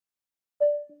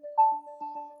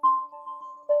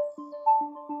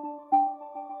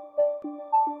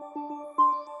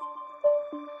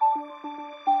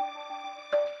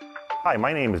Hi,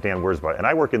 my name is Dan Wurzba, and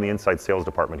I work in the inside sales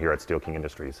department here at Steel King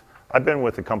Industries. I've been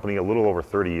with the company a little over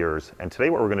 30 years, and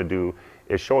today what we're going to do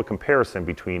is show a comparison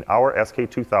between our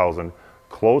SK2000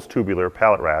 closed tubular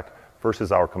pallet rack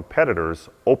versus our competitors'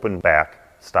 open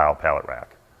back style pallet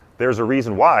rack. There's a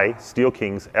reason why Steel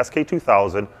King's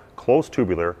SK2000 closed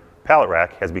tubular pallet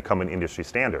rack has become an industry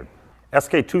standard.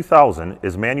 SK2000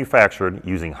 is manufactured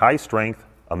using high-strength,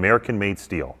 American-made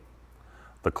steel.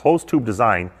 The closed tube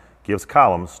design gives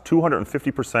columns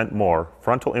 250% more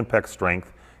frontal impact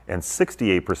strength and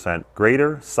 68%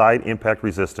 greater side impact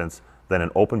resistance than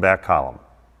an open back column.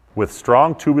 With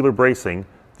strong tubular bracing,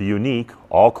 the unique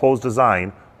all-closed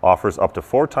design offers up to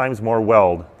 4 times more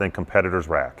weld than competitors'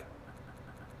 rack.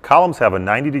 Columns have a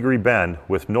 90-degree bend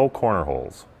with no corner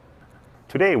holes.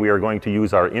 Today we are going to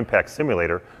use our impact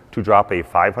simulator to drop a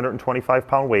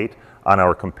 525-pound weight on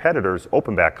our competitor's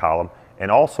open back column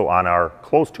and also on our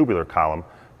closed tubular column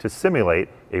to simulate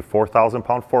a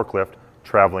 4,000-pound forklift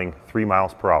traveling 3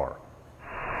 miles per hour.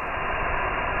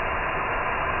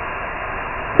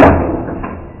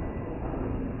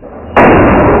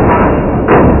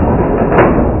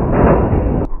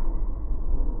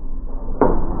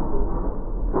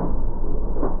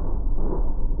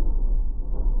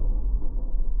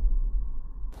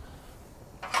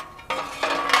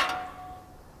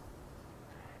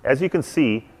 As you can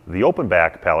see, the open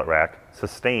back pallet rack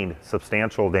sustained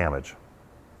substantial damage.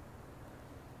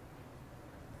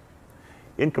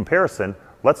 In comparison,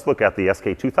 let's look at the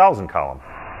SK2000 column.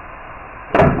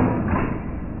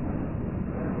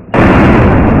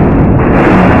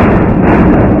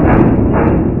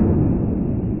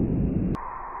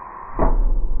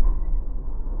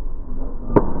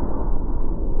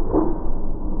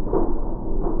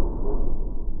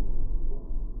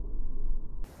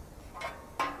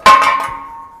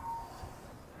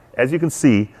 As you can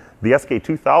see, the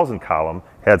SK2000 column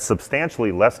had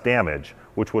substantially less damage,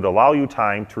 which would allow you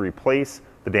time to replace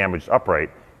the damaged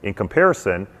upright. In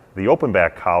comparison, the open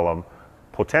back column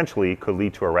potentially could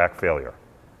lead to a rack failure.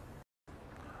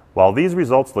 While these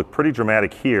results look pretty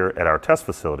dramatic here at our test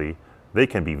facility, they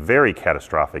can be very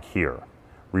catastrophic here,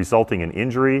 resulting in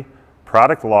injury,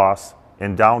 product loss,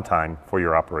 and downtime for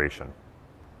your operation.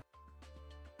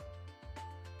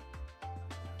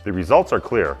 The results are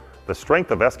clear. The strength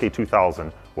of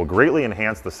SK2000 will greatly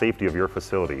enhance the safety of your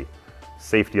facility,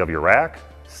 safety of your rack,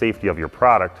 safety of your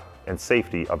product, and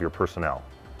safety of your personnel.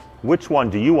 Which one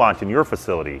do you want in your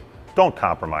facility? Don't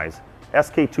compromise.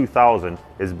 SK2000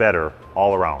 is better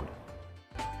all around.